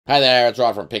Hi there, it's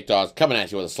Rob from Pick Dawgz coming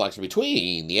at you with a selection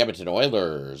between the Edmonton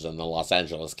Oilers and the Los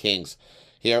Angeles Kings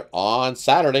here on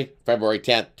Saturday, February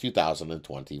 10th,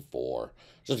 2024.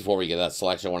 Just before we get that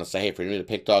selection, I want to say, hey, if you're new to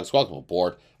Pick Dawgz, welcome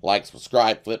aboard. Like,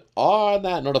 subscribe, flip on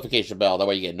that notification bell. That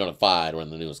way you get notified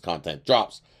when the newest content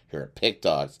drops here at Pick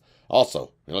Dawgz. Also, if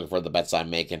you're looking for the bets I'm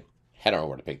making, head on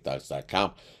over to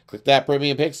pickdawgz.com. Click that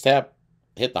Premium Picks tab.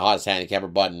 Hit the hottest handicapper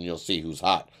button, and you'll see who's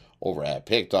hot over at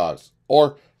Pick Dawgz.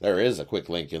 Or there is a quick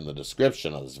link in the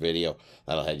description of this video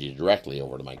that'll head you directly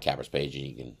over to my cappers page, and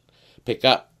you can pick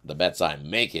up the bets I'm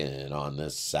making on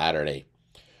this Saturday.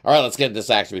 All right, let's get this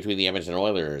action between the Edmonton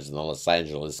Oilers and the Los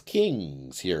Angeles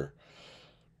Kings here.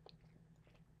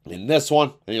 In this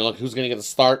one, and you look who's going to get the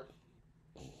start.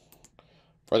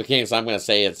 For the Kings, I'm going to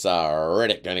say it's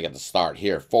Riddick going to get the start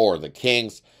here for the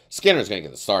Kings. Skinner's going to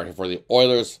get the start here for the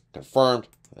Oilers, confirmed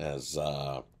as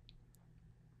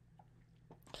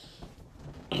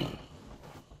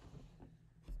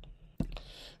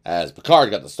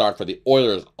Picard got the start for the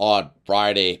Oilers on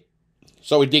Friday.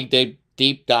 So we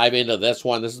deep dive into this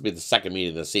one. This will be the second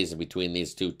meeting of the season between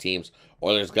these two teams.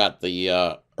 Oilers got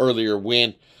the earlier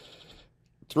win,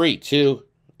 3-2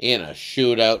 in a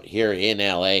shootout here in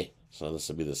LA. So this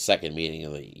will be the second meeting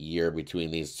of the year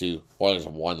between these two. Oilers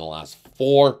have won the last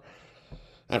 4.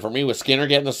 And for me, with Skinner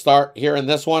getting the start here in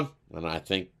this one, and I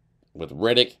think with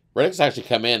Riddick's actually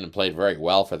come in and played very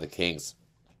well for the Kings.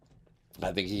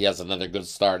 I think he has another good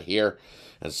start here,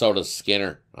 and so does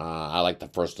Skinner. I like the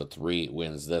first of 3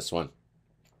 wins this one.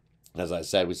 As I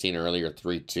said, we've seen earlier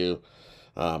 3-2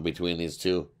 between these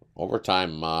two.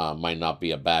 Overtime might not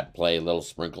be a bad play. A little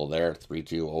sprinkle there,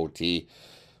 3-2 OT.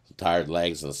 Tired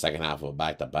legs in the second half of a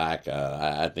back-to-back.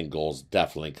 I think goals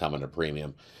definitely come at a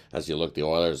premium. As you look, the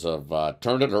Oilers have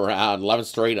turned it around. 11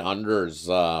 straight unders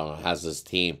has this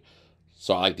team.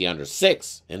 So I like the under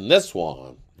 6 in this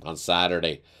one on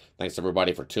Saturday. Thanks,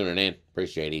 everybody, for tuning in.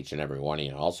 Appreciate each and every one of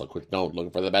you. Also, quick note,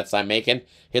 looking for the bets I'm making,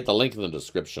 hit the link in the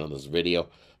description of this video.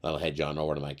 That'll head you on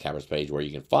over to my cappers page where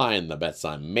you can find the bets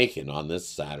I'm making on this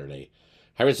Saturday.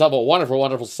 Have yourself a wonderful,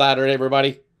 wonderful Saturday,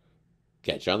 everybody.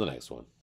 Catch you on the next one.